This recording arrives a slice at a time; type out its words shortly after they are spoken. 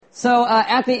So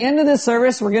at the end of this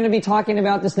service, we're going to be talking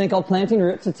about this thing called Planting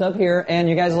Roots. It's up here, and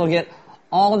you guys will get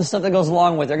all of the stuff that goes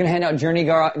along with it. They're going to hand out journey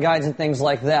guides and things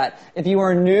like that. If you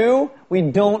are new, we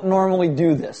don't normally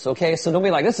do this, okay? So don't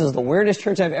be like, this is the weirdest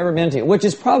church I've ever been to, which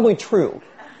is probably true.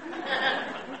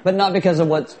 But not because of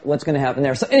what's going to happen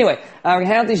there. So anyway, we're going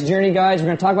to have these journey guides. We're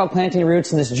going to talk about planting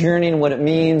roots and this journey and what it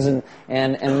means and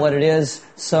what it is.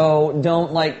 So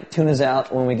don't tune us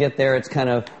out when we get there. It's kind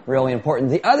of really important.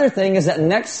 The other thing is that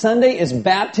next Sunday is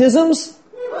baptisms.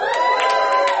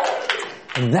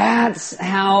 That's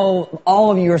how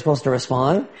all of you are supposed to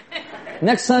respond.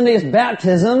 Next Sunday is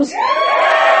baptisms.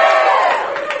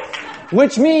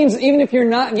 Which means even if you're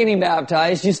not getting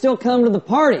baptized, you still come to the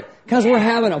party. Because we're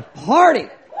having a party.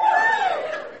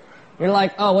 You're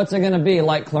like, oh, what's it going to be?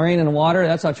 Like chlorine and water?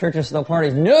 That's how churches throw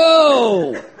parties.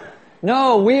 No,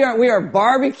 we are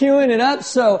barbecuing it up.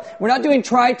 So we're not doing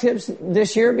tri-tips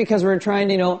this year because we're trying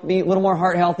to, be a little more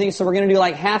heart healthy. So we're going to do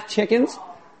half chickens.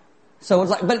 So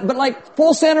it's but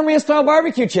full Santa Maria style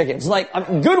barbecue chickens,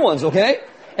 good ones, okay?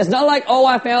 It's not like, oh,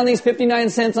 I found these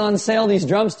 59 cents on sale, these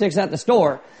drumsticks at the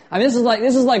store. I mean,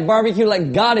 this is like barbecue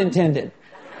like God intended.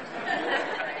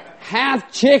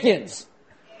 Half chickens.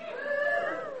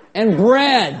 And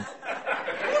bread.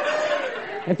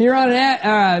 If you're on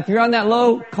that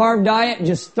low carb diet,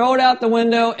 just throw it out the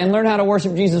window and learn how to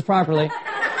worship Jesus properly.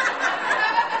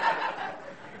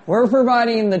 We're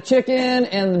providing the chicken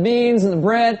and the beans and the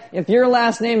bread. If your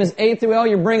last name is A through L,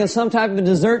 you're bringing some type of a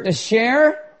dessert to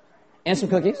share and some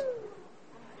cookies.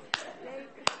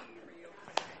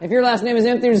 If your last name is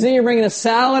M through Z, you're bringing a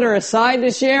salad or a side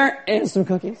to share and some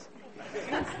cookies.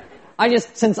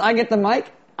 Since I get the mic,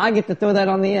 I get to throw that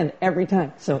on the end every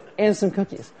time. So, and some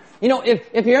cookies.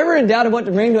 If you're ever in doubt of what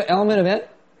to bring to an element event,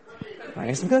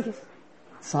 bring some cookies.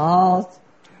 Salt.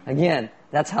 Again,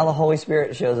 that's how the Holy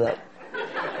Spirit shows up.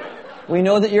 We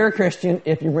know that you're a Christian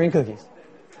if you bring cookies.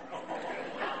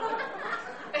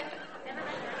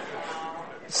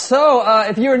 So,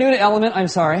 if you are new to Element, I'm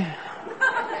sorry.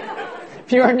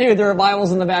 If you are new, there are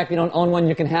Bibles in the back. If you don't own one,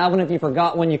 you can have one. If you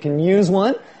forgot one, you can use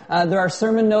one. There are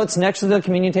sermon notes next to the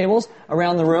communion tables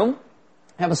around the room.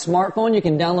 Have a smartphone, you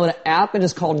can download an app. It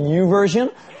is called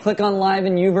YouVersion. Click on Live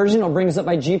in YouVersion. It'll bring us up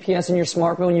by GPS in your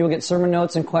smartphone. You will get sermon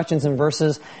notes and questions and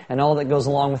verses and all that goes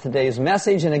along with today's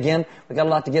message. And again, we've got a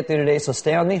lot to get through today, so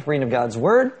stay on the reading of God's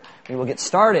Word. We will get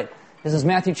started. This is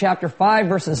Matthew chapter 5,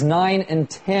 verses 9 and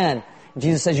 10.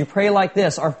 Jesus says, you pray like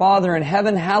this, Our Father in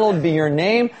heaven, hallowed be your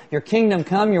name. Your kingdom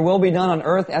come, your will be done on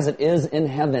earth as it is in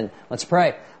heaven. Let's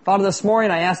pray. Father, this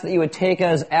morning I ask that you would take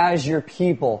us as your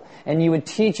people and you would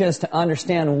teach us to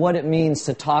understand what it means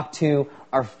to talk to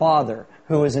our Father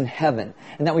who is in heaven,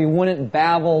 and that we wouldn't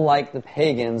babble like the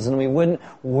pagans and we wouldn't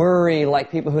worry like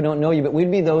people who don't know you, but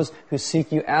we'd be those who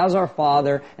seek you as our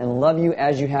Father and love you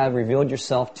as you have revealed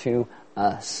yourself to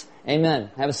us. Amen.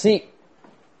 Have a seat.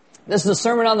 This is the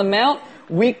Sermon on the Mount,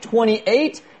 week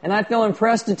 28, and I feel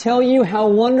impressed to tell you how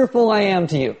wonderful I am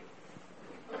to you.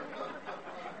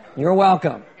 You're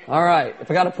welcome. All right.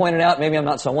 If I got to point it out, maybe I'm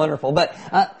not so wonderful. But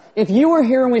if you were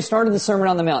here when we started the Sermon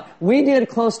on the Mount, we did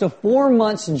close to 4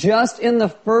 months just in the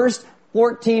first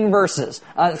 14 verses.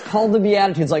 It's called the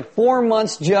Beatitudes, 4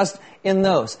 months just in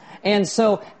those. And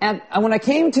so when I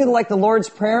came to the Lord's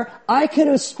Prayer, I could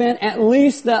have spent at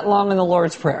least that long in the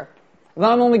Lord's Prayer.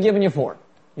 But I'm only giving you 4.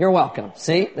 You're welcome.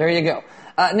 See? There you go.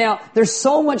 Now, there's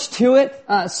so much to it,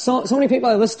 so many people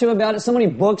I listened to about it, so many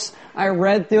books I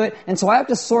read through it, and so I have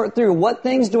to sort through what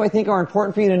things do I think are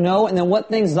important for you to know, and then what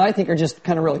things that I think are just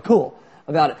kind of really cool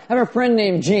about it. I have a friend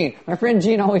named Gene. My friend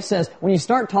Gene always says, when you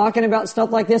start talking about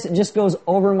stuff like this, it just goes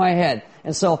over my head.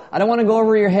 And so, I don't want to go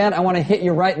over your head, I want to hit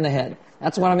you right in the head.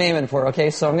 That's what I'm aiming for,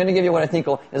 okay? So I'm going to give you what I think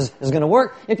is going to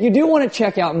work. If you do want to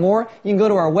check out more, you can go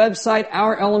to our website,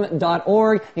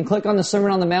 ourelement.org, and click on the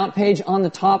Sermon on the Mount page. On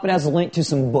the top, it has a link to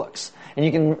some books. And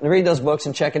you can read those books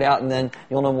and check it out, and then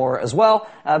you'll know more as well.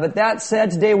 But that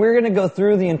said, today we're going to go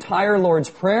through the entire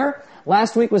Lord's Prayer.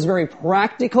 Last week was very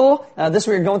practical. This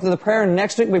week we're going through the prayer, and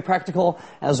next week will be practical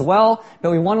as well.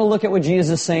 But we want to look at what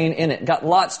Jesus is saying in it. Got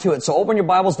lots to it. So open your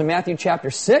Bibles to Matthew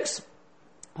chapter 6.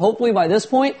 Hopefully by this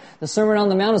point, the Sermon on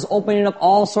the Mount is opening up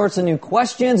all sorts of new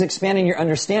questions, expanding your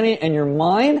understanding and your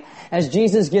mind. As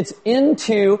Jesus gets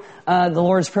into the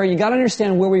Lord's Prayer, you got to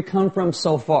understand where we've come from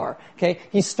so far. Okay,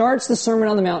 he starts the Sermon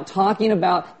on the Mount talking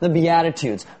about the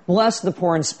Beatitudes. Blessed the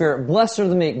poor in spirit, blessed are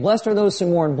the meek, blessed are those who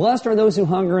mourn, blessed are those who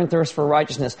hunger and thirst for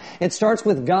righteousness. It starts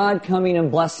with God coming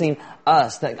and blessing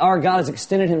us, that our God has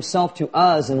extended himself to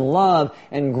us in love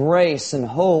and grace and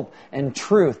hope and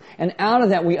truth. And out of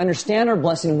that, we understand our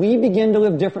blessing us, and we begin to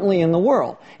live differently in the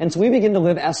world. And so we begin to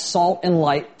live as salt and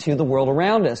light to the world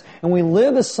around us. And we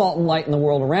live as salt and light in the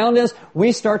world around us,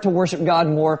 we start to worship God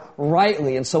more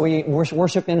rightly. And so we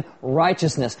worship in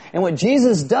righteousness. And what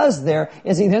Jesus does there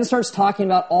is he then starts talking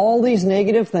about all these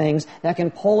negative things that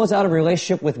can pull us out of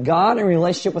relationship with God and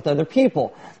relationship with other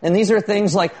people. And these are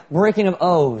things like breaking of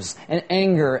oaths and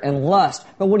anger and lust.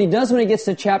 But what he does when he gets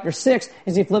to chapter 6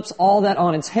 is he flips all that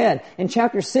on its head. In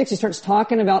chapter 6, he starts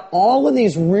talking about all of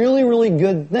these really, really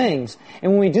good things.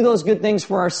 And when we do those good things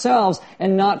for ourselves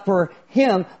and not for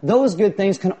him, those good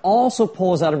things can also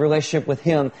pull us out of relationship with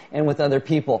him and with other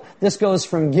people. This goes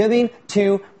from giving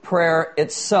to prayer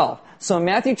itself. So in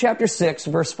Matthew chapter 6,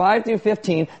 verse 5 through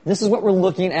 15, this is what we're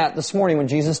looking at this morning when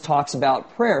Jesus talks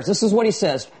about prayers. This is what he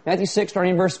says, Matthew 6,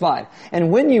 starting in verse 5.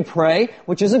 And when you pray,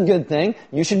 which is a good thing,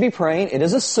 you should be praying, it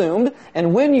is assumed.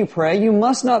 And when you pray, you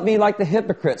must not be like the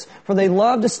hypocrites, for they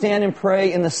love to stand and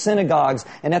pray in the synagogues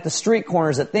and at the street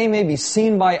corners, that they may be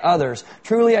seen by others.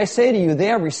 Truly I say to you, they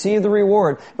have received the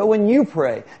reward. But when you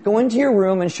pray, go into your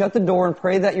room and shut the door and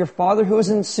pray that your Father who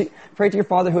is pray to your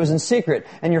Father who is in secret,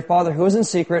 and your Father who is in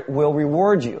secret will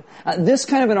reward you. This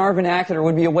kind of in our vernacular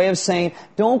would be a way of saying,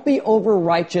 don't be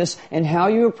over-righteous in how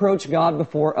you approach God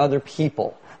before other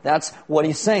people. That's what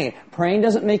he's saying. Praying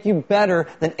doesn't make you better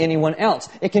than anyone else.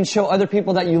 It can show other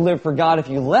people that you live for God if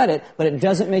you let it, but it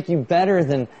doesn't make you better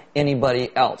than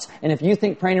anybody else. And if you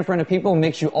think praying in front of people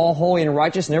makes you all holy and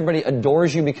righteous and everybody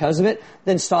adores you because of it,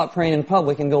 then stop praying in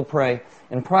public and go pray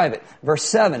in private. Verse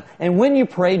 7, and when you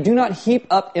pray, do not heap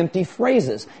up empty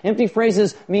phrases. Empty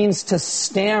phrases means to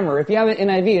stammer. If you have an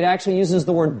NIV, it actually uses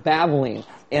the word babbling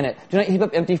in it. Do not heap up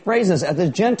empty phrases as the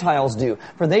Gentiles do,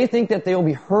 for they think that they will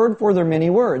be heard for their many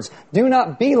words. Do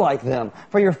not be like them,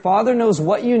 for your Father knows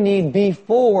what you need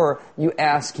before you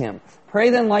ask him. Pray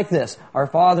then like this, our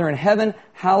Father in heaven,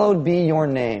 hallowed be your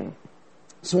name.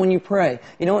 So when you pray,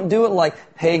 you don't do it like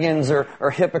pagans or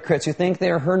hypocrites who think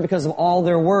they are heard because of all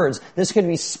their words. This could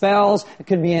be spells, it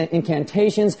could be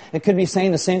incantations, it could be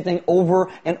saying the same thing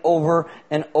over and over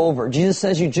and over. Jesus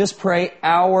says you just pray,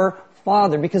 our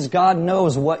Father, because God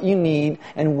knows what you need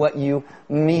and what you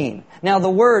mean. Now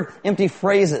the word empty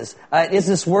phrases is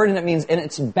this word and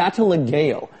it's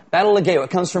batalogeo. Batalogeo. It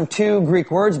comes from two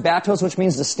Greek words, batos, which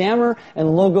means to stammer,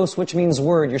 and logos, which means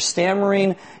word. You're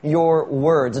stammering your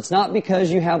words. It's not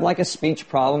because you have like a speech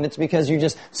problem. It's because you're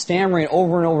just stammering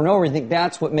over and over and over. You think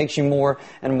that's what makes you more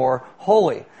and more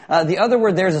holy. The other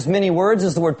word there's as many words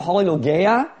is the word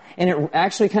polylogeia, and it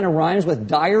actually kind of rhymes with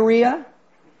diarrhea.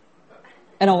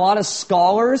 And a lot of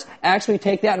scholars actually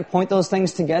take that and point those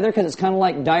things together because it's kind of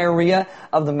like diarrhea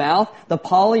of the mouth. The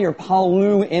poly or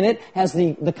pollu in it has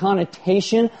the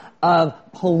connotation of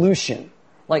pollution.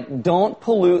 Like, don't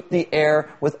pollute the air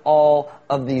with all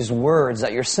of these words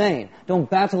that you're saying. Don't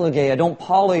batalogea, don't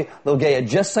polylogeia.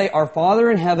 Just say, our Father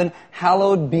in heaven,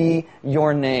 hallowed be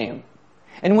your name.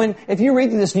 And if you read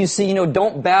through this and you see,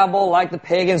 don't babble like the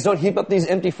pagans, don't heap up these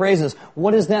empty phrases,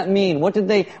 what does that mean? What did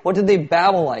they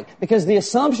babble like? Because the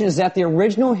assumption is that the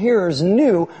original hearers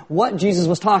knew what Jesus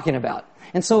was talking about.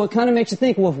 And so it kind of makes you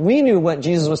think, well, if we knew what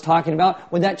Jesus was talking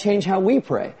about, would that change how we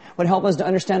pray? Would it help us to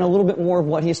understand a little bit more of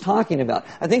what he's talking about?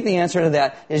 I think the answer to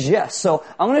that is yes. So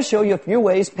I'm going to show you a few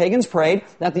ways pagans prayed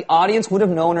that the audience would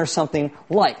have known or something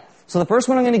like. So the first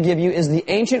one I'm going to give you is the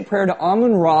ancient prayer to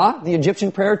Amun-Ra, the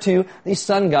Egyptian prayer to the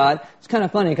sun god. It's kind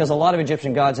of funny because a lot of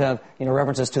Egyptian gods have,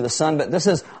 references to the sun, but this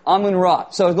is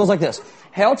Amun-Ra. So it goes like this.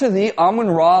 Hail to thee,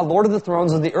 Amun-Ra, Lord of the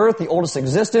thrones of the earth, the oldest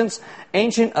existence,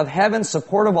 ancient of heaven,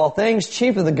 support of all things,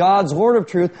 chief of the gods, Lord of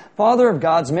truth, father of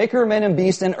gods, maker of men and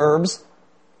beasts and herbs.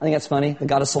 I think that's funny, the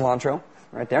god of cilantro.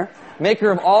 Right there. Maker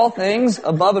of all things,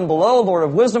 above and below, Lord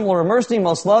of wisdom, Lord of mercy,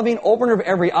 most loving, opener of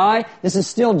every eye. This is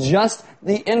still just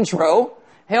the intro.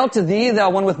 Hail to thee, thou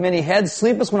one with many heads,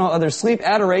 sleepest when all others sleep,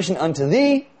 adoration unto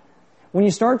thee. When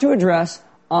you start to address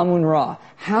Amun-Ra,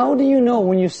 how do you know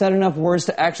when you've said enough words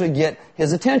to actually get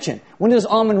his attention? When does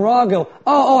Amun-Ra go,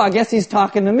 I guess he's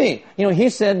talking to me? He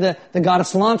said the god of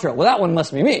cilantro. Well, that one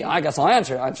must be me. I guess I'll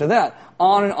answer that.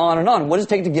 On and on and on. What does it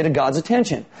take to get a God's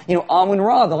attention?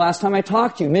 Amun-Ra, the last time I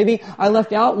talked to you, maybe I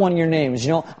left out one of your names.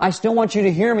 I still want you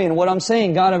to hear me in what I'm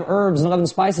saying, God of herbs and 11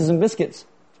 spices and biscuits.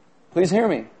 Please hear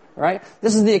me, right?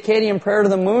 This is the Akkadian prayer to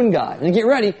the moon god. And get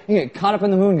ready, you get caught up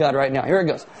in the moon god right now. Here it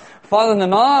goes. Father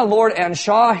Nanah, Lord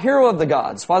Ansha, hero of the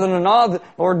gods. Father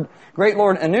Nanah, great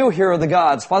Lord Anu, hero of the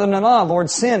gods. Father Nanah, Lord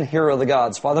Sin, hero of the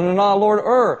gods. Father Nanah,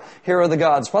 Lord hero of the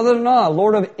gods. Father Nanah,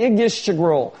 Lord of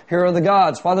Igishtigrol, hero of the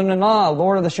gods. Father Nanah,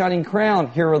 Lord of the Shining Crown,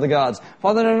 hero of the gods.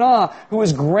 Father Nanah, who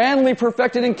is grandly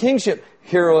perfected in kingship,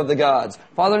 hero of the gods.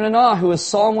 Father Nanah, who is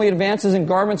solemnly advances in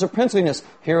garments of princeliness,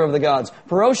 hero of the gods.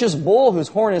 Ferocious bull, whose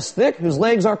horn is thick, whose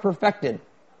legs are perfected.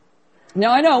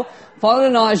 Now I know, Father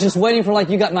Nanah is just waiting for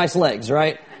you got nice legs,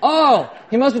 right? Oh,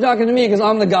 he must be talking to me because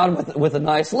I'm the God with the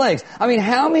nice legs. I mean,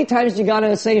 how many times you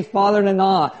gotta say Father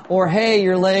Nanah or hey,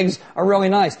 your legs are really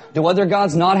nice? Do other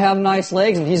gods not have nice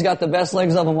legs and he's got the best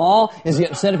legs of them all? Is he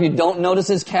upset if you don't notice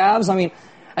his calves? I mean,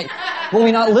 will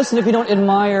we not listen if you don't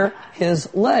admire his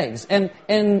legs?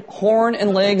 And horn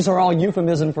and legs are all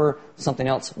euphemism for something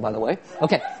else, by the way.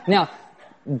 Okay, now,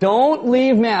 don't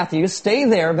leave Matthew, stay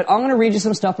there, but I'm going to read you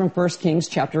some stuff from 1 Kings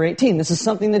chapter 18. This is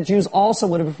something that Jews also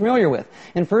would have been familiar with.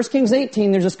 In 1 Kings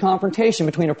 18, there's this confrontation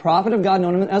between a prophet of God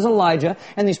known as Elijah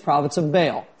and these prophets of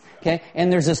Baal. Okay,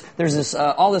 and there's this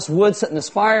all this wood set in this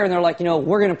fire, and they're like,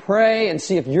 we're going to pray and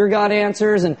see if your God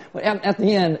answers. And at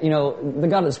the end, the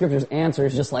God of the Scriptures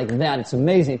answers just like that. It's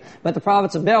amazing. But the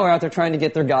prophets of Baal are out there trying to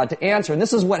get their God to answer. And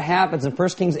this is what happens in 1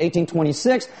 Kings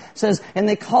 18:26. Says, and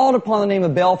they called upon the name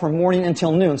of Baal from morning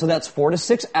until noon. So that's 4 to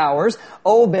 6 hours.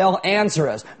 O Baal, answer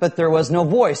us. But there was no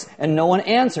voice, and no one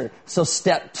answered. So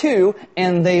step 2,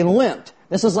 and they limped.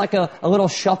 This is like a little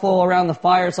shuffle around the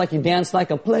fire. It's like you dance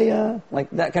like a playa, like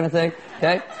that kind of thing,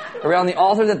 okay? Around the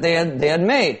altar that they had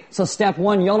made. So step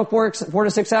 1, yell for 4 to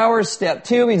 6 hours. Step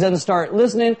 2, he doesn't start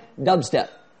listening, dubstep.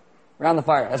 Around the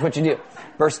fire. That's what you do.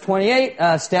 Verse 28,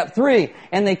 step 3,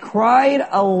 and they cried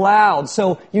aloud.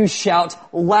 So you shout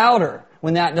louder.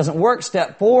 When that doesn't work,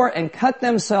 step 4, and cut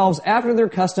themselves after their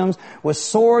customs with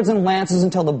swords and lances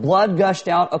until the blood gushed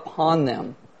out upon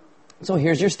them. So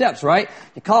here's your steps, right?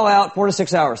 You call out 4 to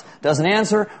 6 hours. Doesn't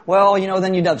answer. Well,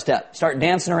 then you dubstep. Start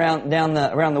dancing around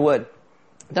the wood.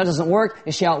 If that doesn't work,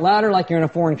 you shout louder like you're in a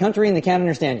foreign country and they can't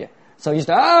understand you. So you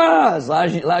start, as loud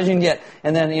as you can get.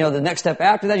 And then, the next step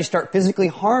after that, you start physically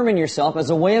harming yourself as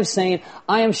a way of saying,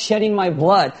 I am shedding my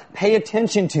blood. Pay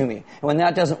attention to me. And when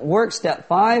that doesn't work, step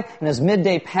 5, and as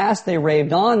midday passed, they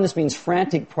raved on. This means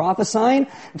frantic prophesying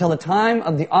until the time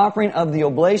of the offering of the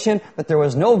oblation, but there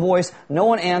was no voice, no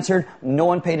one answered, no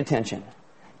one paid attention.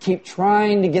 Keep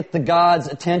trying to get the God's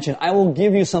attention. I will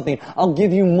give you something. I'll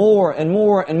give you more and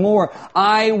more and more.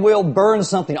 I will burn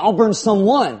something. I'll burn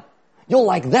someone. You'll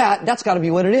like that. That's got to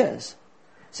be what it is.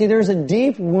 See, there's a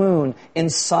deep wound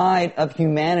inside of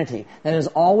humanity that is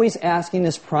always asking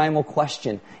this primal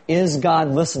question. Is God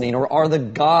listening? Or are the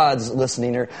gods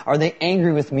listening? Or are they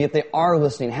angry with me if they are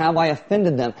listening? Have I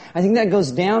offended them? I think that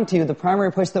goes down to the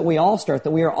primary place that we all start,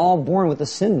 that we are all born with a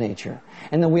sin nature.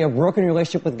 And that we have broken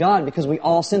relationship with God because we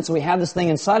all sin. So we have this thing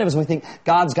inside of us and we think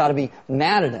God's got to be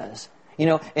mad at us.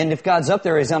 And if God's up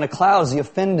there, He's on a cloud, is He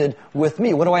offended with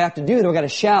me? What do I have to do? Do I got to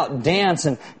shout, dance,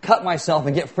 and cut myself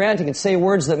and get frantic and say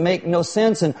words that make no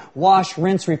sense and wash,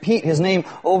 rinse, repeat His name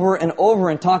over and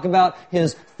over and talk about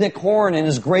His thick horn and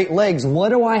His great legs? What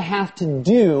do I have to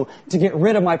do to get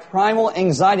rid of my primal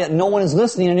anxiety that no one is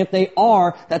listening, and if they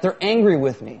are, that they're angry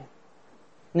with me?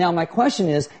 Now, my question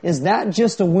is that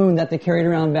just a wound that they carried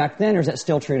around back then, or is that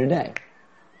still true today?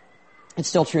 It's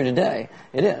still true today.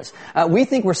 It is. We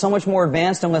think we're so much more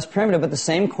advanced and less primitive, but the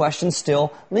same questions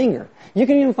still linger. You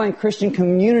can even find Christian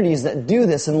communities that do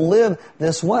this and live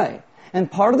this way. And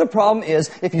part of the problem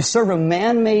is, if you serve a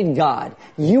man-made God,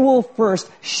 you will first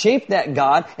shape that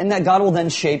God, and that God will then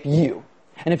shape you.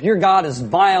 And if your God is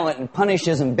violent and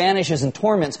punishes and banishes and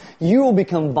torments, you will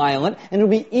become violent, and it'll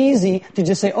be easy to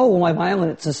just say, oh, well, my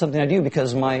violence is something I do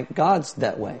because my God's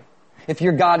that way. If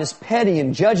your God is petty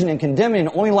and judging and condemning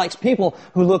and only likes people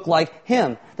who look like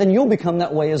Him, then you'll become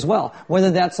that way as well.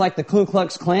 Whether that's like the Ku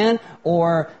Klux Klan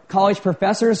or college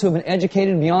professors who have been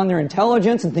educated beyond their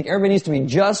intelligence and think everybody needs to be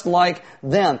just like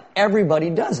them.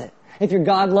 Everybody does it. If your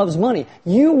God loves money,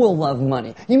 you will love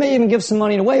money. You may even give some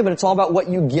money away, but it's all about what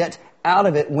you get out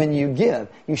of it when you give.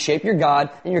 You shape your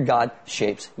God, and your God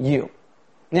shapes you.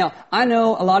 Now, I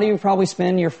know a lot of you probably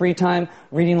spend your free time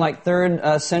reading like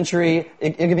 3rd century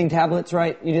Igaving tablets,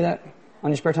 right? You do that on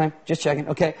your spare time? Just checking.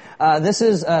 Okay. This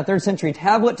is a 3rd century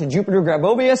tablet to Jupiter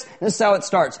Grabovius. This is how it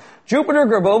starts. Jupiter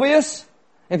Grabovius.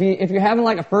 If you're having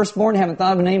like a firstborn and haven't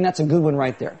thought of a name, that's a good one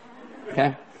right there.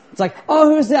 Okay. It's like,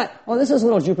 oh, who's that? Oh, this is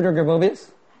little Jupiter Grabovius.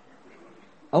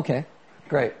 Okay.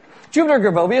 Great. Jupiter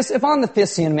Grabovius, if on the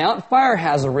Phisian Mount fire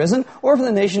has arisen, or for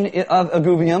the nation of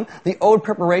Aguvium the ode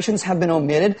preparations have been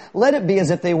omitted, let it be as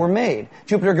if they were made.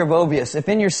 Jupiter Grabovius, if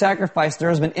in your sacrifice there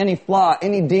has been any flaw,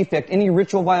 any defect, any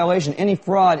ritual violation, any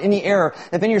fraud, any error,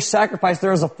 if in your sacrifice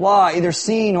there is a flaw, either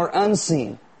seen or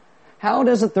unseen. How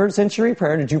does the 3rd century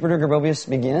prayer to Jupiter Grabovius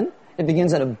begin? It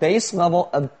begins at a base level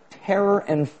of terror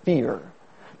and fear.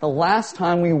 The last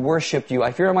time we worshipped you,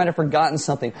 I fear I might have forgotten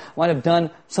something, might have done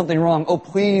something wrong. Oh,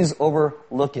 please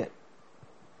overlook it.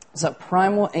 It's that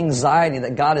primal anxiety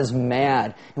that God is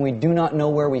mad and we do not know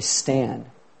where we stand.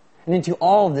 And into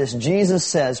all of this, Jesus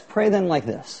says, pray then like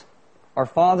this. Our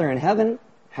Father in heaven,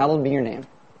 hallowed be your name.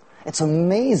 It's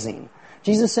amazing.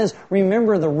 Jesus says,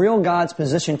 remember the real God's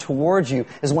position towards you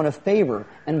is one of favor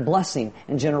and blessing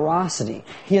and generosity.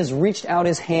 He has reached out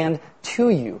His hand to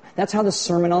you. That's how the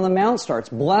Sermon on the Mount starts.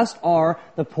 Blessed are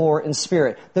the poor in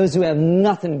spirit, those who have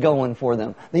nothing going for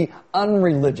them, the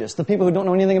unreligious, the people who don't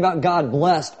know anything about God.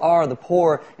 Blessed are the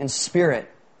poor in spirit.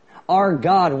 Our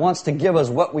God wants to give us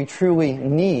what we truly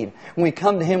need. When we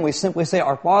come to Him, we simply say,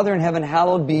 Our Father in heaven,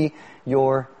 hallowed be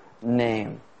your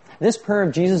name. This prayer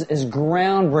of Jesus is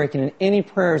groundbreaking in any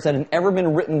prayers that have ever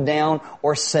been written down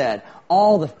or said.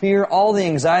 All the fear, all the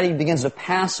anxiety begins to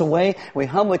pass away. We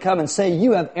humbly come and say,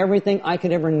 you have everything I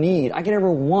could ever need, I could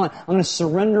ever want. I'm going to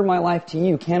surrender my life to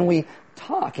you. Can we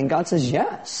talk? And God says,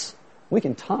 yes, we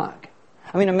can talk.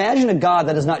 I mean, imagine a God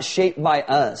that is not shaped by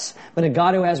us, but a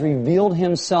God who has revealed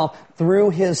Himself through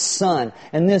His Son.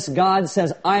 And this God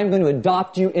says, I'm going to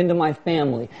adopt you into my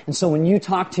family. And so when you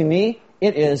talk to me,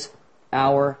 it is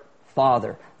our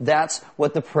Father. That's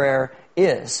what the prayer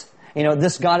is. You know,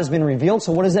 this God has been revealed,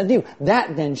 so what does that do?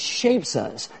 That then shapes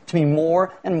us to be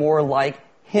more and more like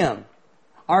Him.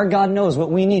 Our God knows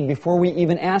what we need before we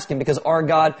even ask Him, because our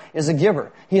God is a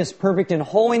giver. He is perfect in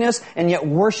holiness, and yet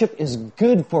worship is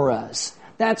good for us.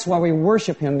 That's why we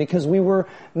worship Him, because we were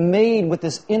made with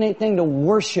this innate thing to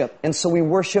worship, and so we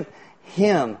worship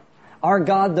Him. Our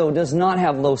God, though, does not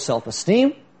have low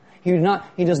self-esteem. He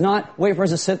does not wait for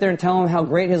us to sit there and tell Him how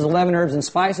great His 11 herbs and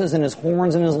spices and His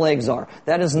horns and His legs are.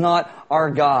 That is not our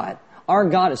God. Our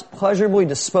God is pleasurably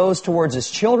disposed towards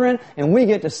His children, and we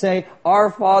get to say,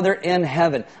 Our Father in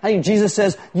heaven. I think Jesus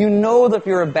says, you know the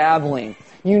fear of babbling.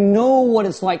 You know what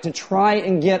it's like to try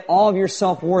and get all of your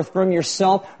self-worth from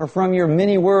yourself or from your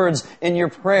many words in your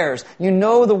prayers. You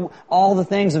know all the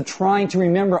things of trying to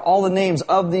remember all the names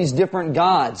of these different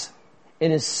gods.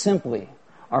 It is simply,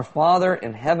 Our Father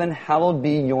in heaven, hallowed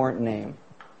be your name.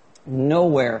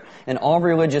 Nowhere in all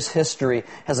religious history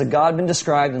has a God been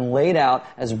described and laid out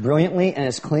as brilliantly and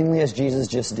as cleanly as Jesus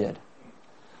just did.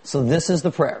 So this is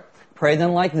the prayer. Pray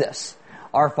then like this.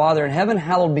 Our Father in heaven,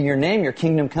 hallowed be your name. Your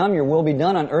kingdom come, your will be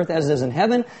done on earth as it is in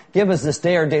heaven. Give us this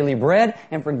day our daily bread,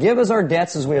 and forgive us our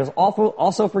debts as we have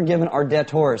also forgiven our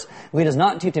debtors. Lead us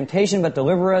not into temptation, but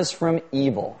deliver us from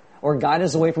evil. Or guide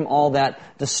us away from all that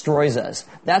destroys us.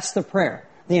 That's the prayer.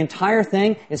 The entire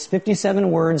thing is 57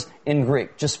 words in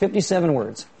Greek. Just 57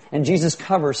 words. And Jesus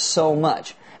covers so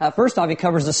much. First off, He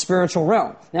covers the spiritual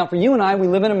realm. Now, for you and I, we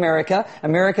live in America.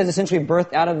 America is essentially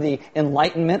birthed out of the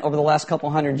Enlightenment over the last couple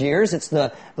hundred years. It's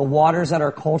the waters that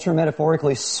our culture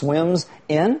metaphorically swims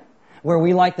in, where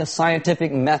we like the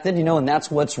scientific method, and that's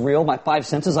what's real. My 5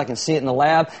 senses, I can see it in the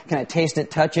lab. Can I taste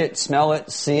it, touch it, smell it,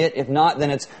 see it? If not,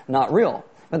 then it's not real.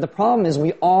 But the problem is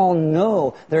we all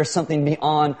know there's something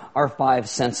beyond our 5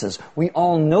 senses. We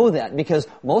all know that because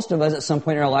most of us at some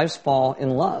point in our lives fall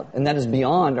in love, and that is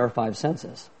beyond our 5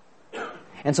 senses.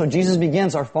 And so Jesus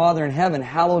begins, Our Father in heaven,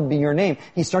 hallowed be your name.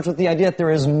 He starts with the idea that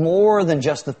there is more than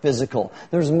just the physical.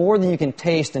 There's more than you can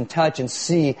taste and touch and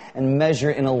see and measure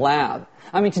in a lab.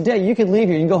 I mean, today you could leave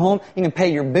here, you can go home, you can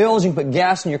pay your bills, you can put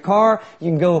gas in your car,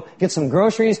 you can go get some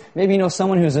groceries. Maybe you know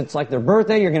someone it's like their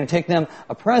birthday, you're going to take them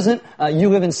a present. You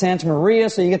live in Santa Maria,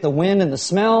 so you get the wind and the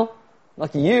smell.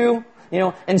 Lucky you.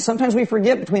 And sometimes we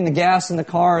forget between the gas in the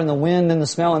car and the wind and the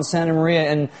smell in Santa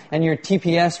Maria and your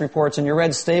TPS reports and your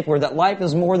red stapler that life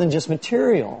is more than just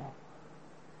material.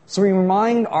 So we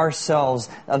remind ourselves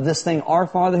of this thing, Our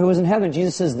Father who is in heaven.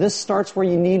 Jesus says this starts where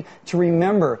you need to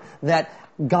remember that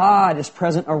God is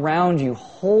present around you.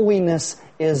 Holiness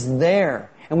is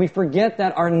there. And we forget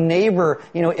that our neighbor,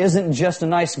 isn't just a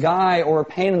nice guy or a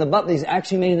pain in the butt, but he's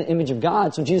actually made in the image of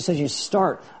God. So Jesus says you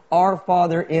start, Our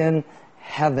Father in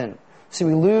heaven. See,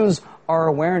 we lose our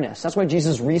awareness. That's why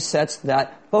Jesus resets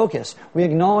that focus. We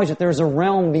acknowledge that there's a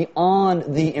realm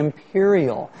beyond the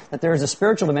imperial, that there is a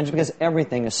spiritual dimension because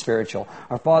everything is spiritual.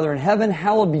 Our Father in heaven,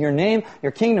 hallowed be your name.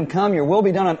 Your kingdom come, your will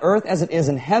be done on earth as it is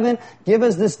in heaven. Give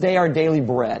us this day our daily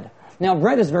bread. Now,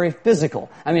 bread is very physical.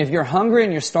 I mean, if you're hungry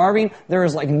and you're starving, there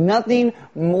is like nothing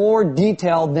more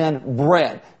detailed than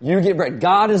bread. You get bread.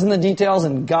 God is in the details,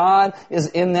 and God is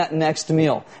in that next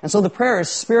meal. And so the prayer is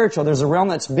spiritual. There's a realm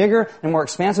that's bigger and more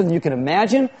expansive than you can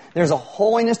imagine. There's a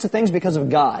holiness to things because of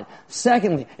God.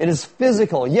 Secondly, it is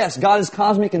physical. Yes, God is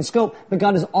cosmic in scope, but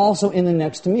God is also in the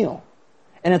next meal.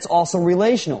 And it's also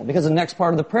relational, because the next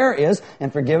part of the prayer is,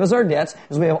 and forgive us our debts,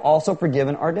 as we have also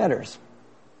forgiven our debtors.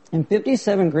 In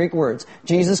 57 Greek words,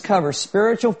 Jesus covers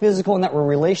spiritual, physical, and that we're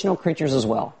relational creatures as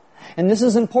well. And this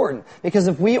is important, because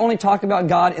if we only talk about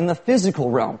God in the physical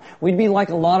realm, we'd be like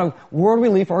a lot of world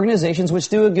relief organizations which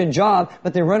do a good job,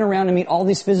 but they run around and meet all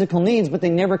these physical needs, but they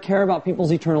never care about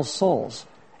people's eternal souls.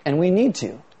 And we need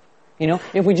to. You know,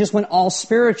 if we just went all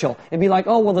spiritual, it'd be like,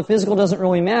 oh, well, the physical doesn't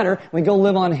really matter. We go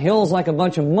live on hills like a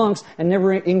bunch of monks and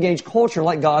never engage culture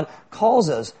like God calls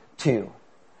us to.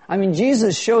 I mean,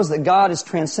 Jesus shows that God is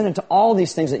transcendent to all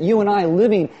these things, that you and I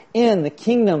living in the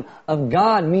kingdom of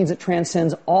God means it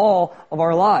transcends all of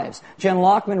our lives. Jen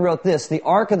Lockman wrote this: the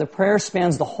arc of the prayer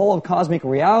spans the whole of cosmic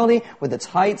reality with its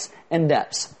heights and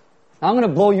depths. Now, I'm going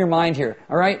to blow your mind here.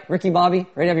 All right, Ricky Bobby,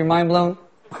 ready to have your mind blown?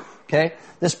 Okay?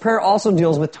 This prayer also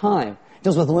deals with time. It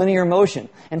deals with linear motion.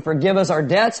 And forgive us our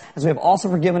debts as we have also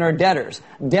forgiven our debtors.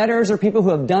 Debtors are people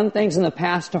who have done things in the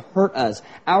past to hurt us.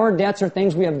 Our debts are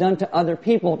things we have done to other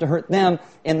people to hurt them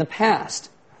in the past.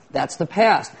 That's the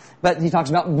past. But he talks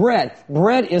about bread.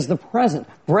 Bread is the present.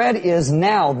 Bread is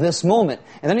now, this moment.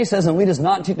 And then he says, and lead us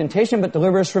not into temptation, but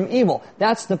deliver us from evil.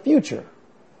 That's the future.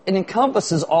 It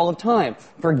encompasses all of time.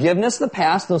 Forgiveness, the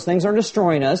past, those things are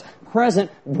destroying us.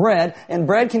 Present, bread, and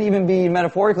bread can even be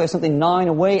metaphorically something gnawing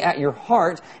away at your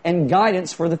heart, and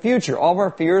guidance for the future. All of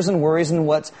our fears and worries and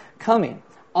what's coming.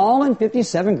 All in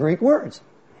 57 Greek words.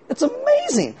 It's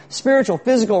amazing. Spiritual,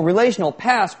 physical, relational,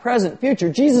 past, present,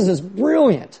 future. Jesus is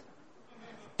brilliant.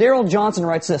 Darrell Johnson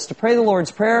writes this: to pray the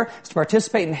Lord's Prayer is to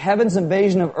participate in heaven's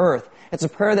invasion of earth. It's a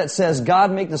prayer that says,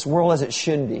 God, make this world as it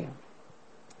should be.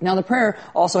 Now, the prayer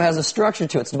also has a structure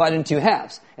to it. It's divided into two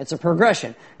halves. It's a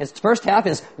progression. Its first half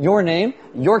is your name,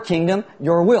 your kingdom,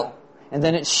 your will. And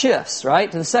then it shifts,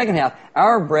 right, to the second half.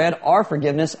 Our bread, our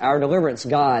forgiveness, our deliverance.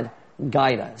 God,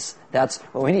 guide us. That's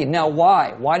what we need. Now,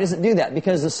 why? Why does it do that?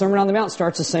 Because the Sermon on the Mount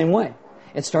starts the same way.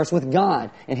 It starts with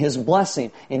God and His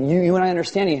blessing, and you and I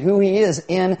understanding who He is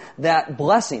in that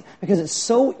blessing. Because it's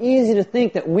so easy to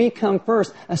think that we come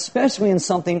first, especially in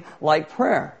something like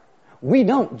prayer. We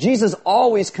don't. Jesus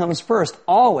always comes first.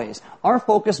 Always. Our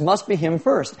focus must be Him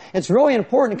first. It's really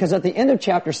important because at the end of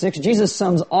chapter 6, Jesus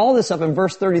sums all this up in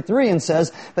verse 33 and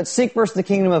says, but seek first the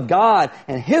kingdom of God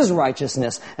and His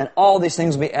righteousness, and all these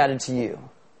things will be added to you.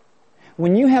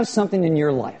 When you have something in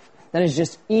your life that is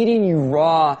just eating you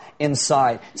raw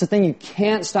inside. It's a thing you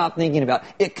can't stop thinking about.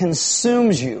 It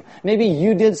consumes you. Maybe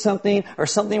you did something or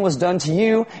something was done to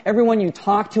you. Everyone you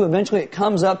talk to, eventually it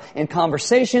comes up in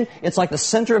conversation. It's like the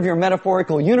center of your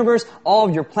metaphorical universe. All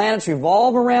of your planets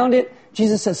revolve around it.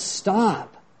 Jesus says,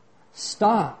 stop,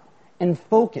 and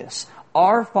focus.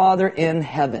 Our Father in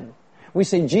heaven. We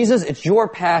say, Jesus, it's your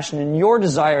passion and your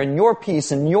desire and your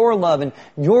peace and your love and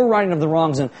your righting of the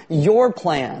wrongs and your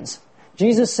plans.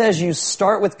 Jesus says you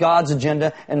start with God's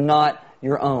agenda and not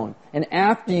your own. And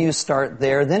after you start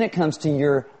there, then it comes to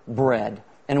your bread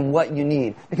and what you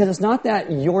need. Because it's not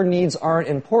that your needs aren't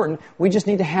important. We just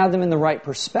need to have them in the right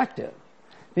perspective.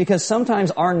 Because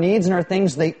sometimes our needs and our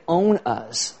things, they own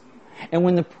us. And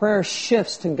when the prayer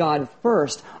shifts to God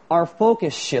first, our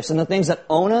focus shifts. And the things that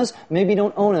own us maybe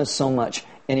don't own us so much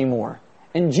anymore.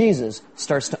 And Jesus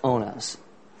starts to own us.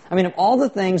 I mean, of all the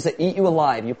things that eat you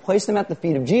alive, you place them at the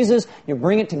feet of Jesus, you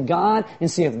bring it to God, and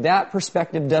see if that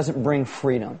perspective doesn't bring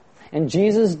freedom. And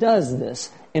Jesus does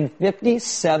this in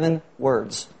 57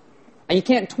 words. And you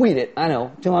can't tweet it, I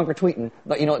know, too long for tweeting,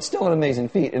 but it's still an amazing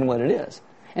feat in what it is.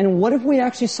 And what if we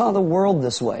actually saw the world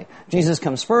this way? Jesus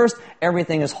comes first,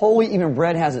 everything is holy, even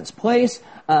bread has its place.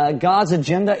 God's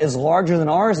agenda is larger than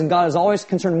ours, and God is always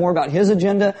concerned more about His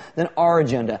agenda than our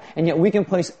agenda. And yet we can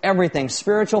place everything,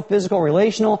 spiritual, physical,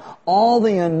 relational, all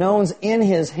the unknowns in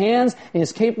His hands, and He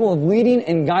is capable of leading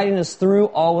and guiding us through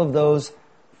all of those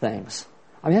things.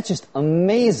 I mean, that's just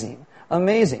amazing,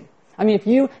 amazing. I mean, if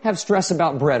you have stress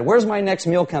about bread, where's my next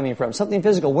meal coming from? Something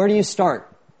physical, where do you start?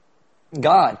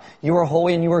 God, you are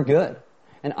holy and you are good,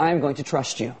 and I am going to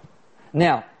trust you.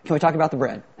 Now, can we talk about the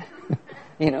bread?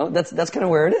 That's kind of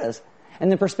where it is. And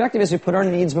the perspective is we put our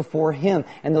needs before Him,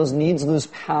 and those needs lose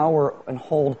power and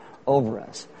hold over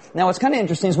us. Now, what's kind of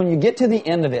interesting is when you get to the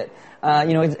end of it,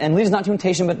 and lead us not to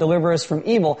temptation, but deliver us from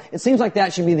evil, it seems like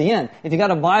that should be the end. If you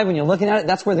got a Bible and you're looking at it,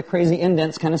 that's where the crazy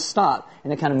indents kind of stop,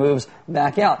 and it kind of moves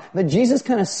back out. But Jesus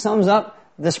kind of sums up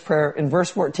this prayer in verse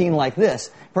 14 like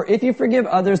this: "For if you forgive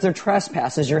others their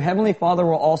trespasses, your heavenly Father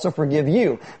will also forgive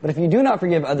you. But if you do not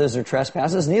forgive others their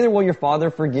trespasses, neither will your Father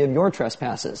forgive your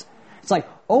trespasses." It's like,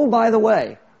 oh, by the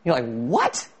way. You're like,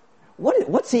 what?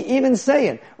 What's he even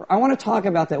saying? I want to talk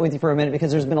about that with you for a minute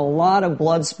because there's been a lot of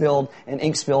blood spilled and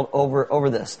ink spilled over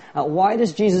this. Why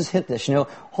does Jesus hit this?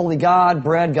 Holy God,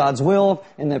 bread, God's will.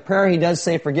 In the prayer he does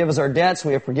say, forgive us our debts.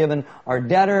 We have forgiven our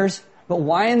debtors. But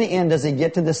why in the end does he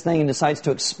get to this thing and decides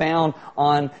to expound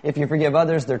on, if you forgive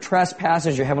others their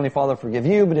trespasses, your heavenly Father will forgive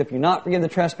you. But if you not forgive the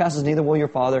trespasses, neither will your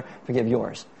Father forgive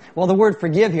yours. Well, the word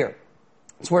forgive here,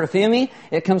 this word ephemi,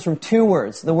 it comes from two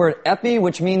words. The word epi,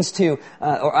 which means to,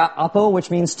 or apo, which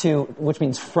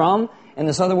means from, and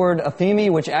this other word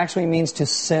ephemi, which actually means to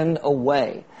send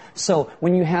away. So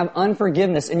when you have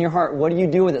unforgiveness in your heart, what do you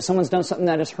do with it? Someone's done something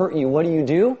that has hurt you. What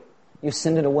do? You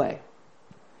send it away.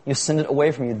 You send it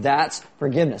away from you. That's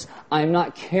forgiveness. I'm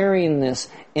not carrying this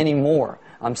anymore.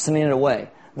 I'm sending it away.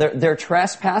 Their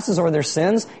trespasses or their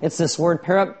sins, it's this word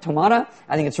paraptomata.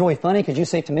 I think it's really funny because you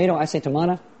say tomato, I say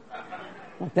tomata.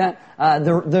 Like that.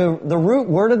 The root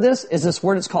word of this is this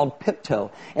word. It's called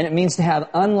pipto, and it means to have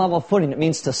unlevel footing. It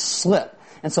means to slip.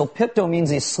 And so pipto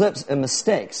means these slips and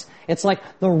mistakes. It's like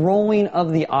the rolling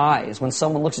of the eyes when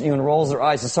someone looks at you and rolls their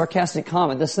eyes. A sarcastic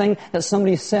comment. This thing that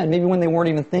somebody said, maybe when they weren't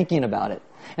even thinking about it.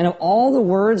 And of all the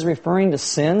words referring to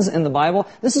sins in the Bible,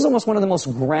 this is almost one of the most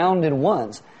grounded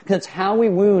ones. Because it's how we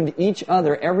wound each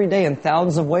other every day in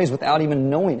thousands of ways without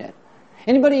even knowing it.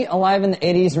 Anybody alive in the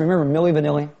 80s remember Milli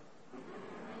Vanilli?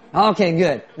 Okay,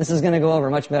 good. This is going to go over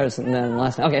much better than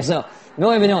last time. Okay, so,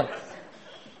 Milli Vanilli.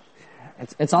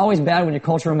 It's always bad when your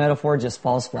cultural metaphor just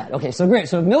falls flat. Okay, so great.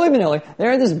 So Milli Vanilli, they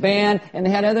had this band, and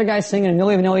they had other guys singing, and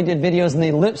Milli Vanilli did videos, and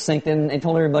they lip-synced, and they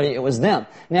told everybody it was them.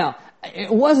 Now,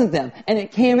 it wasn't them, and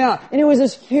it came out, and it was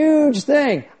this huge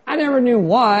thing. I never knew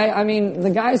why. I mean, the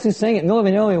guys who sang it, Milli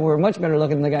Vanilli, were much better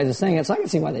looking than the guys who sang it, so I can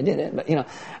see why they did it. But,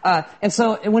 and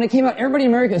so when it came out, everybody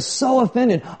in America is so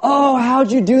offended. Oh,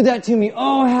 how'd you do that to me?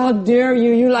 Oh, how dare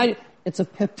you? You lied. It's a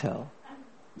pipto.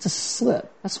 It's a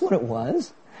slip. That's what it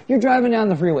was. You're driving down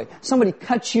the freeway. Somebody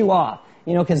cuts you off,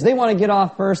 because they want to get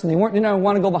off first, and they don't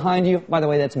want to go behind you. By the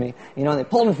way, that's me. They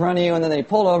pulled in front of you, and then they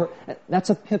pulled over.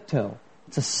 That's a pipto.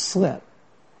 It's a slip.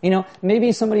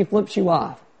 Maybe somebody flips you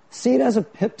off. See it as a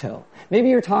pipto. Maybe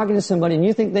you're talking to somebody and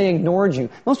you think they ignored you.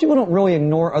 Most people don't really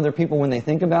ignore other people when they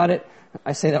think about it.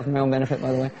 I say that for my own benefit,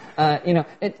 by the way.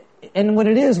 And what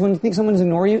it is, when you think someone's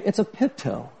ignoring you, it's a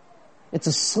pipto. It's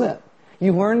a slip.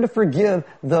 You learn to forgive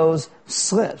those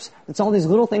slips. It's all these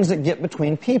little things that get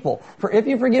between people. For if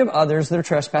you forgive others their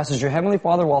trespasses, your heavenly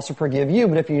Father will also forgive you.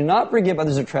 But if you do not forgive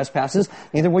others their trespasses,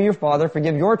 neither will your Father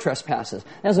forgive your trespasses.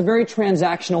 It has a very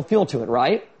transactional feel to it,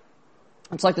 right?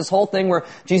 It's like this whole thing where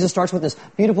Jesus starts with this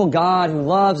beautiful God who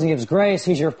loves and gives grace.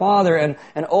 He's your Father. And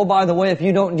oh, by the way, if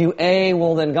you don't do A,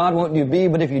 well, then God won't do B.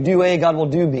 But if you do A, God will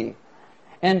do B.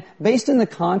 And based in the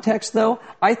context, though,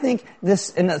 I think this,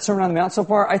 in that Sermon on the Mount so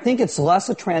far, I think it's less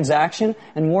a transaction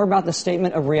and more about the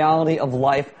statement of reality of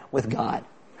life with God.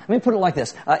 Let me put it like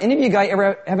this. Any of you guys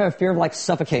ever have a fear of,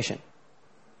 suffocation?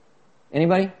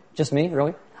 Anybody? Just me?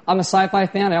 Really? I'm a sci-fi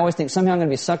fan. I always think somehow I'm going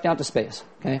to be sucked out to space.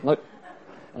 Okay? Look.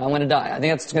 And I'm going to die. I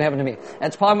think that's going to happen to me.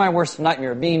 That's probably my worst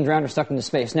nightmare, being drowned or stuck into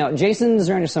space. Now, Jason's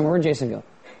around here somewhere. Where'd Jason go?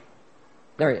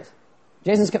 There he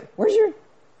is. Where's your...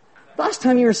 Last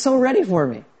time you were so ready for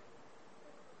me.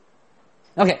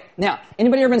 Okay, now,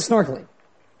 anybody ever been snorkeling?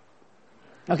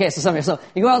 Okay, so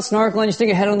you go out snorkeling, you stick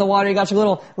your head in the water, you got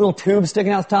your little tube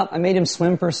sticking out the top. I made him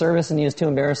swim for service, and he was too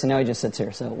embarrassed, and now he just sits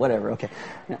here, so whatever, okay.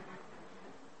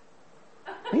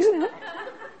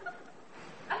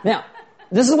 Now,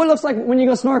 this is what it looks like when you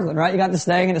go snorkeling, right? You got this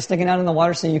thing and it's sticking out in the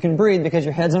water so you can breathe because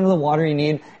your head's under the water, you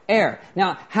need air.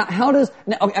 Now, actually,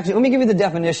 let me give you the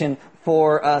definition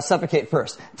for suffocate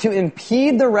first. To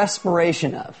impede the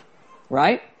respiration of,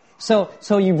 right? So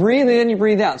you breathe in, you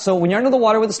breathe out. So when you're under the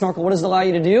water with a snorkel, what does it allow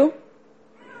you to do?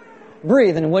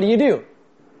 Breathe. And what do?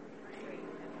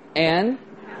 In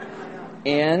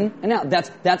and out.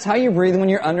 That's how you breathe when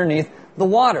you're underneath the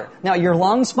water. Now, your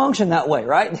lungs function that way,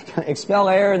 right? They expel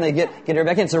air and they get air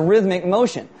back in. It's a rhythmic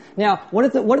motion. Now, what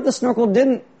if the snorkel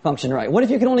didn't function right? What if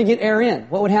you could only get air in?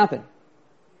 What would happen?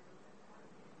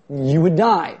 You would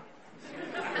die.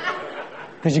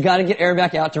 Because you got to get air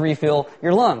back out to refill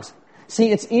your lungs.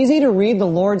 See, it's easy to read the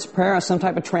Lord's Prayer as some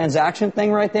type of transaction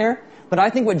thing right there. But I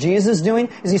think what Jesus is doing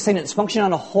is he's saying it's functioning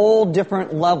on a whole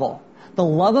different level. The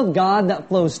love of God that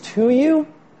flows to you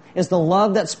is the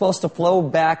love that's supposed to flow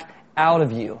back out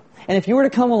of you. And if you were to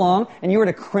come along and you were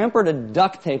to crimp or to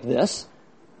duct tape this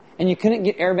and you couldn't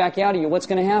get air back out of you, what's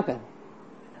going to happen?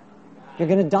 You're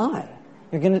going to die.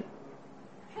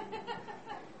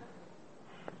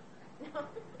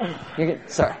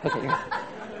 Sorry. Okay,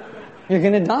 you're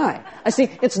going to die. I see,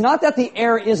 it's not that the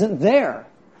air isn't there.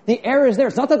 The air is there.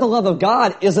 It's not that the love of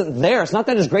God isn't there. It's not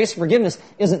that His grace and forgiveness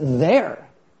isn't there.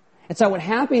 It's that what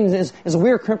happens is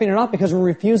we're crimping it off because we're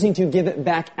refusing to give it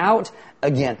back out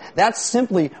again. That's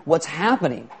simply what's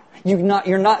happening. You're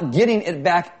not getting it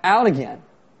back out again.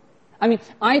 I mean,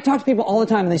 I talk to people all the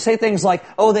time and they say things like,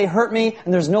 oh, they hurt me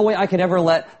and there's no way I could ever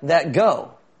let that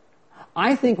go.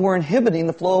 I think we're inhibiting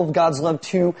the flow of God's love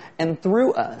to and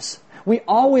through us. We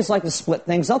always like to split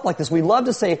things up like this. We love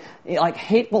to say like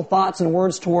hateful thoughts and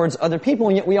words towards other people,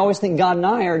 and yet we always think God and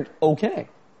I are okay.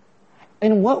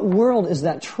 In what world is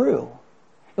that true?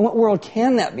 In what world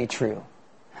can that be true?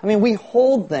 I mean, we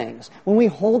hold things. When we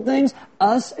hold things,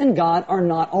 us and God are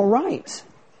not all right.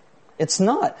 It's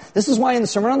not. This is why in the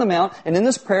Sermon on the Mount and in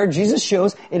this prayer, Jesus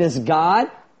shows it is God,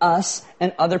 us,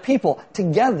 and other people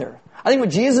together. I think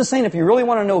what Jesus is saying, if you really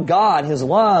want to know God, His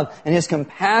love, and His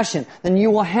compassion, then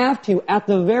you will have to, at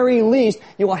the very least,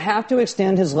 you will have to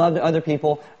extend His love to other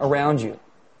people around you.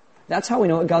 That's how we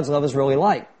know what God's love is really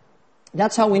like.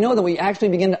 That's how we know that we actually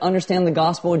begin to understand the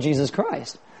gospel of Jesus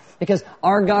Christ. Because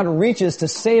our God reaches to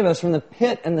save us from the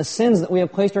pit and the sins that we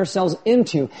have placed ourselves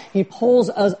into. He pulls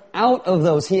us out of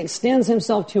those. He extends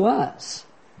Himself to us.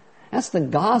 That's the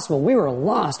gospel. We were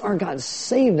lost. Our God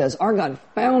saved us. Our God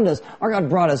found us. Our God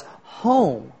brought us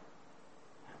home.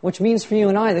 Which means for you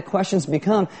and I, the questions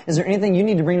become, is there anything you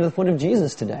need to bring to the foot of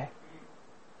Jesus today?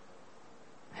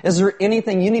 Is there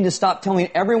anything you need to stop telling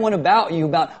everyone about you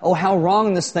about, oh, how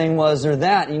wrong this thing was or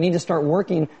that? You need to start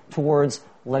working towards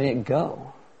letting it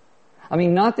go. I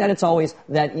mean, not that it's always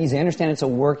that easy. I understand it's a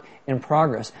work in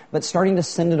progress, but starting to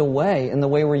send it away in the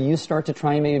way where you start to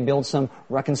try and maybe build some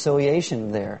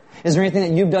reconciliation there. Is there anything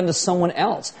that you've done to someone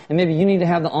else? And maybe you need to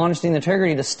have the honesty and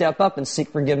integrity to step up and seek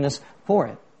forgiveness for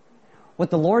it. What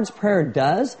the Lord's Prayer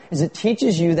does is it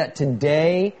teaches you that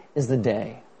today is the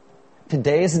day.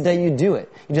 Today is the day you do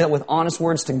it. You do that with honest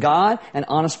words to God and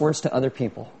honest words to other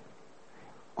people.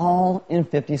 All in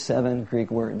 57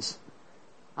 Greek words.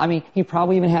 I mean, he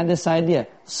probably even had this idea.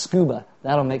 Scuba.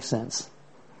 That'll make sense.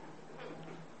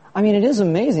 I mean, it is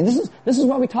amazing. This is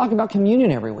why we talk about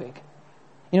communion every week.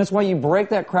 You know, it's why you break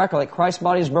that cracker like Christ's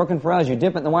body is broken for us. You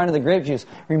dip it in the wine of the grape juice.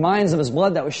 Reminds of His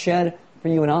blood that was shed for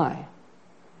you and I.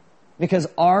 Because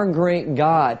our great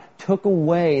God took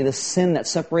away the sin that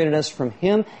separated us from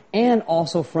Him and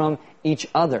also from each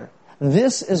other.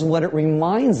 This is what it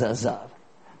reminds us of.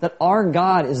 That our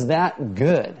God is that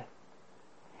good.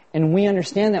 And we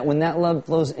understand that when that love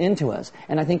flows into us.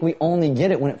 And I think we only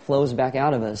get it when it flows back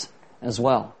out of us as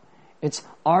well. It's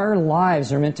our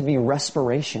lives are meant to be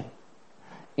respiration.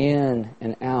 In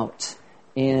and out.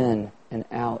 In and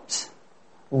out.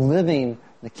 Living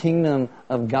the kingdom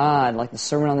of God like the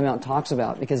Sermon on the Mount talks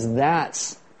about. Because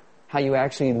that's how you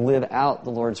actually live out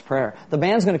the Lord's Prayer. The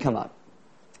band's going to come up.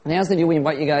 And as they do, we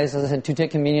invite you guys, as I said, to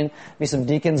take communion. Be some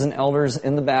deacons and elders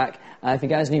in the back. If you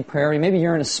guys need prayer, maybe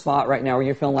you're in a spot right now where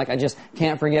you're feeling like, I just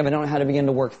can't forgive, I don't know how to begin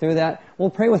to work through that. We'll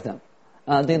pray with them.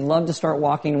 They'd love to start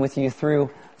walking with you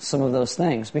through some of those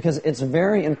things. Because it's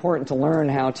very important to learn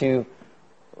how to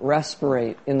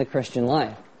respirate in the Christian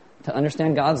life. To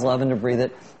understand God's love and to breathe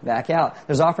it back out.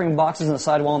 There's offering boxes on the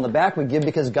sidewall in the back. We give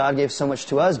because God gave so much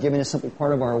to us. Giving is simply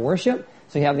part of our worship.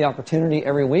 So you have the opportunity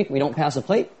every week. We don't pass a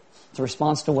plate. It's a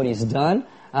response to what He's done.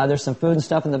 There's some food and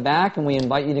stuff in the back, and we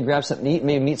invite you to grab something to eat,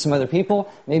 maybe meet some other people.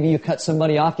 Maybe you cut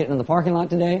somebody off getting in the parking lot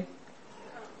today.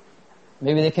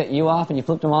 Maybe they cut you off and you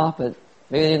flipped them off, but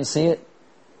maybe they didn't see it.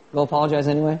 Go apologize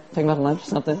anyway. Take them out to lunch or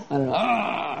something. I don't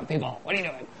know. People, what are you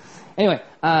doing? Anyway,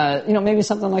 maybe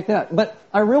something like that. But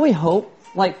I really hope,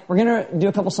 we're going to do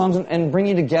a couple songs and bring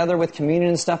you together with communion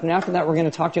and stuff, and after that we're going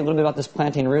to talk to you a little bit about this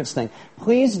planting roots thing.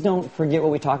 Please don't forget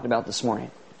what we talked about this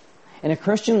morning. In a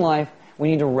Christian life, we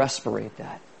need to respirate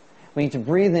that. We need to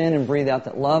breathe in and breathe out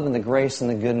that love and the grace and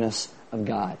the goodness of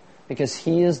God. Because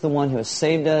He is the one who has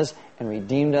saved us and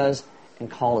redeemed us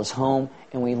and called us home,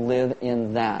 and we live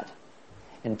in that.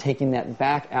 And taking that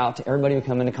back out to everybody we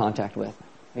come into contact with.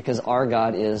 Because our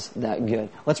God is that good.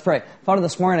 Let's pray. Father,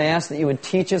 this morning I ask that You would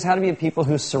teach us how to be a people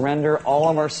who surrender all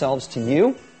of ourselves to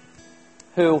You,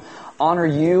 who honor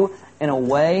You in a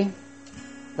way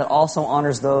that also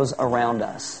honors those around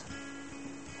us.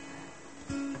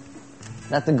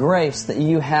 That the grace that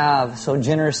You have so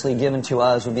generously given to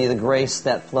us would be the grace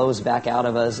that flows back out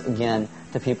of us again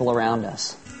to people around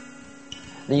us.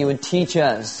 That You would teach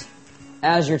us,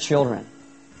 as Your children,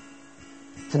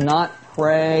 to not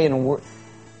pray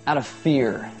out of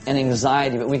fear and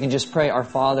anxiety, but we can just pray, Our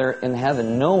Father in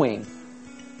heaven, knowing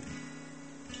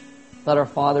that our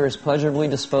Father is pleasurably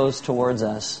disposed towards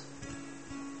us.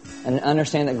 and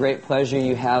understand the great pleasure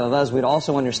you have of us, we'd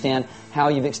also understand how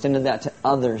you've extended that to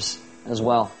others as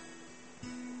well.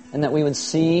 And that we would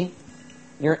see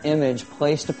your image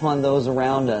placed upon those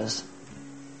around us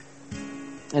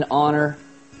and honor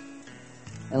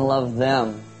and love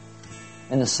them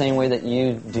in the same way that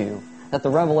you do. That the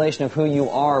revelation of who you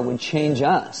are would change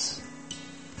us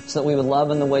so that we would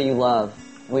love in the way you love,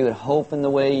 we would hope in the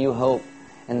way you hope,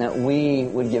 and that we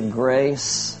would give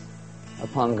grace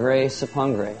upon grace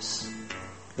upon grace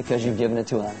because you've given it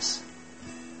to us.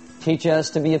 Teach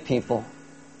us to be a people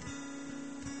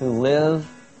who live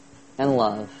and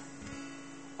love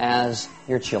as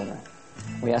your children.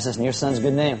 We ask this in your Son's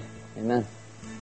good name. Amen.